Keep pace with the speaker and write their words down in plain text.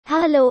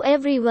Hello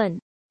everyone.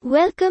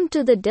 Welcome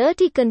to the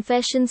Dirty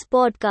Confessions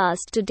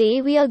podcast.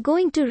 Today we are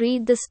going to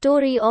read the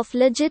story of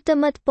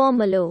Legitimate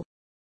Pomelo.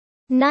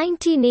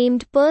 90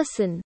 named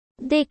person.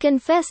 They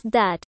confessed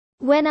that,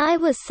 when I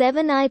was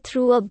 7 I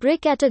threw a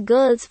brick at a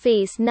girl's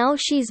face, now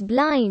she's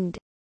blind.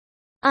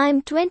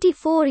 I'm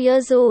 24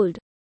 years old.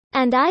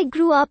 And I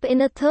grew up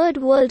in a third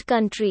world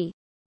country,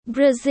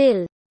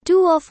 Brazil.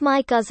 2 of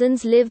my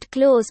cousins lived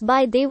close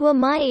by, they were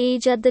my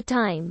age at the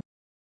time.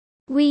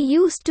 We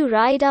used to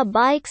ride our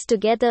bikes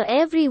together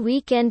every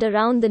weekend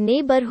around the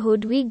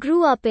neighborhood we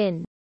grew up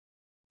in.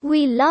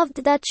 We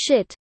loved that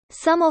shit.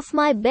 Some of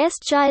my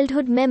best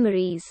childhood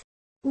memories.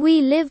 We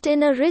lived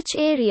in a rich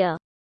area.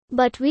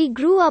 But we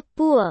grew up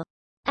poor.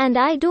 And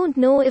I don't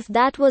know if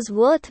that was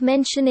worth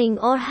mentioning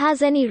or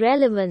has any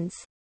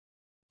relevance.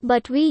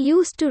 But we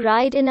used to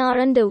ride in our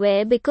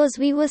underwear because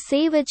we were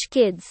savage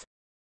kids.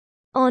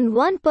 On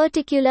one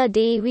particular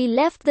day we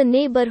left the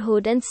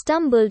neighborhood and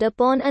stumbled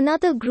upon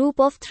another group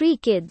of 3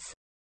 kids.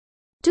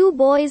 2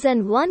 boys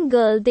and 1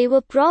 girl, they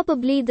were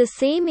probably the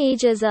same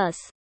age as us.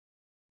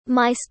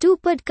 My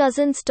stupid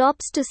cousin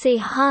stops to say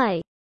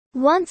hi.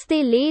 Once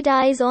they laid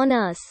eyes on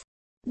us,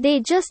 they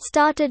just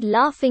started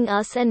laughing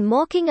us and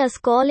mocking us,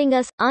 calling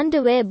us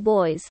underwear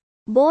boys,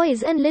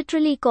 and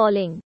literally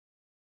calling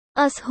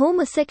us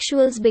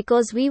homosexuals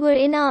because we were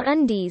in our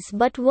undies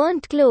but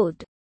weren't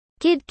clothed.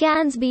 Kid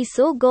cans be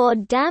so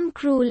goddamn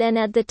cruel, and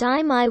at the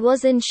time I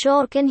was in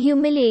shock and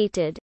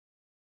humiliated.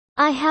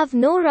 I have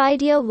no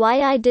idea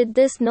why I did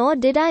this, nor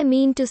did I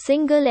mean to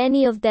single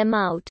any of them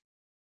out.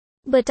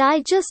 But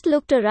I just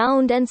looked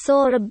around and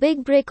saw a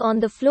big brick on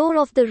the floor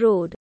of the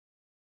road.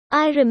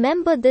 I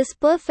remember this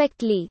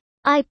perfectly.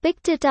 I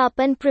picked it up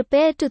and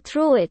prepared to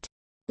throw it,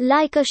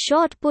 like a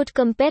shot put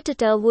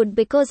competitor would,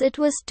 because it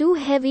was too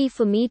heavy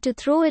for me to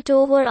throw it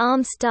over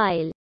arm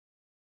style.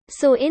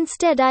 So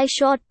instead I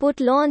shot put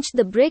launched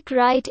the brick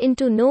right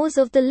into nose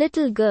of the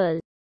little girl.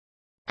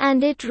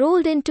 And it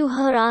rolled into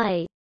her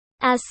eye.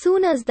 As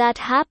soon as that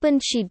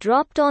happened, she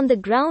dropped on the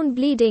ground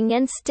bleeding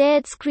and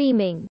stared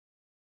screaming.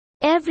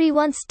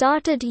 Everyone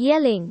started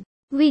yelling.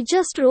 We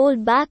just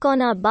rolled back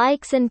on our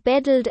bikes and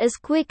pedaled as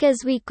quick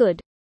as we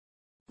could.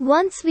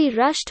 Once we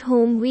rushed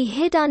home, we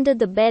hid under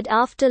the bed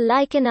after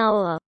like an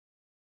hour.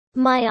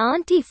 My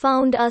auntie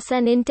found us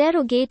and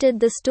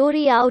interrogated the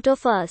story out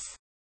of us.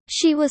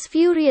 She was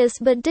furious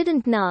but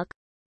didn't nark.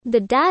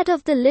 The dad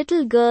of the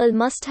little girl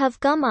must have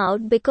come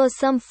out because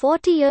some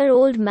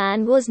 40-year-old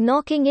man was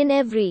knocking in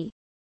every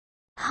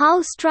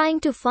house trying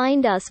to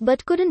find us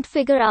but couldn't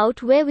figure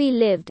out where we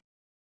lived.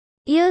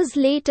 Years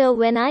later,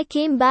 when I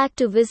came back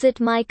to visit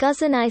my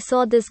cousin, I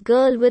saw this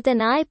girl with an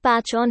eye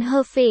patch on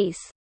her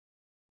face.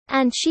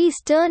 And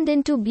she's turned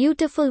into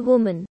beautiful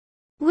woman.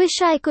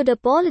 Wish I could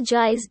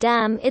apologize,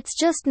 damn, it's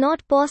just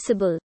not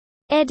possible.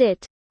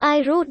 Edit.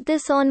 I wrote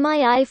this on my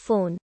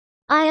iPhone.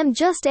 I am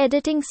just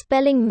editing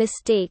spelling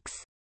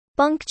mistakes,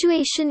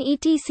 punctuation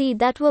etc.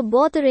 that were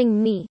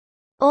bothering me.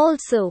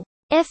 Also,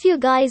 F you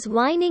guys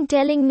whining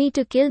telling me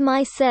to kill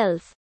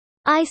myself.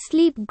 I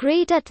sleep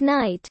great at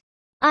night.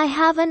 I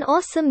have an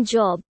awesome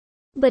job.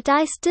 But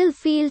I still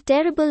feel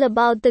terrible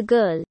about the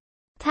girl.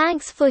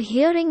 Thanks for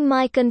hearing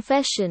my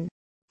confession.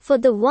 For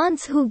the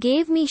ones who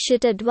gave me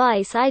shit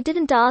advice, I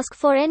didn't ask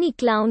for any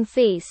clown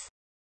face.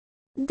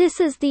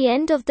 This is the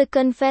end of the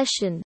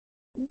confession.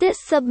 This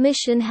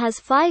submission has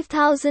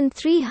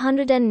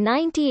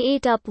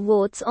 5,398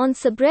 upvotes on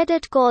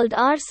subreddit called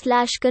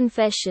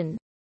r/confession.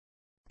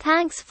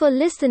 Thanks for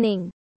listening.